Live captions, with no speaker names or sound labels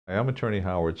I'm attorney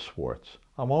Howard Swartz.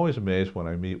 I'm always amazed when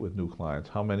I meet with new clients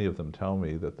how many of them tell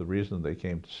me that the reason they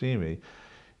came to see me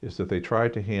is that they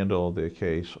tried to handle their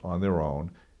case on their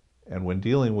own, and when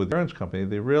dealing with the insurance company,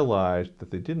 they realized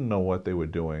that they didn't know what they were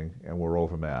doing and were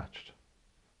overmatched.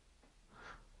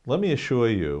 Let me assure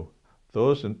you,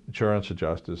 those insurance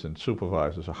adjusters and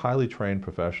supervisors are highly trained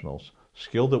professionals,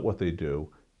 skilled at what they do,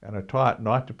 and are taught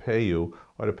not to pay you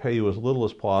or to pay you as little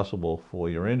as possible for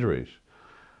your injuries.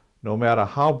 No matter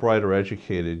how bright or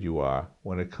educated you are,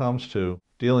 when it comes to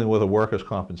dealing with a workers'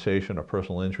 compensation or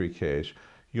personal injury case,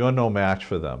 you're no match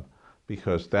for them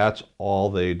because that's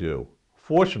all they do.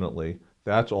 Fortunately,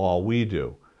 that's all we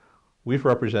do. We've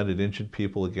represented injured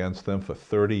people against them for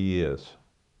 30 years.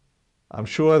 I'm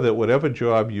sure that whatever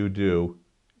job you do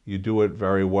it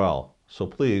very well. So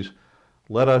please,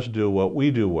 let us do what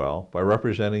we do well by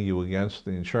representing you against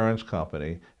the insurance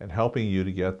company and helping you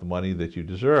to get the money that you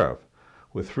deserve.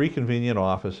 With 3 convenient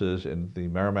offices in the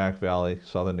Merrimack Valley,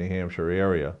 southern New Hampshire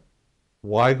area,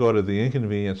 why go to the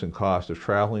inconvenience and cost of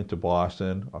traveling to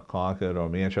Boston or Concord or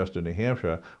Manchester, New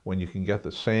Hampshire when you can get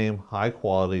the same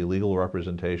high-quality legal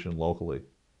representation locally?